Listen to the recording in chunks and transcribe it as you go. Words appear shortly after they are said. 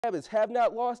Jackrabbits have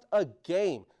not lost a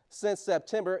game since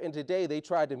September, and today they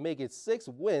tried to make it 6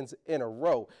 wins in a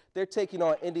row. They're taking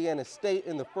on Indiana State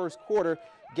in the first quarter.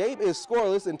 Game is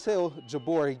scoreless until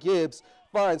Jabari Gibbs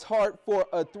finds Hart for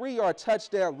a 3-yard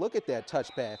touchdown. Look at that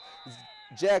touchback.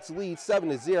 Jacks lead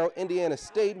 7-0. Indiana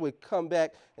State would come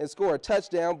back and score a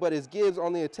touchdown, but as Gibbs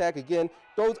on the attack again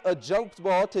throws a jump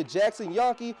ball to Jackson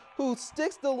Yonke, who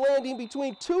sticks the landing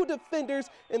between 2 defenders,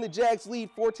 and the Jacks lead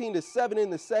 14-7 in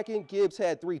the second. Gibbs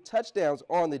had 3 touchdowns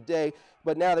on the day,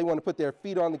 but now they want to put their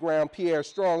feet on the ground. Pierre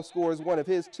Strong scores one of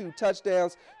his 2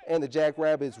 touchdowns, and the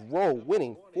Jackrabbits roll,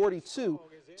 winning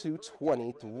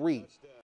 42-23.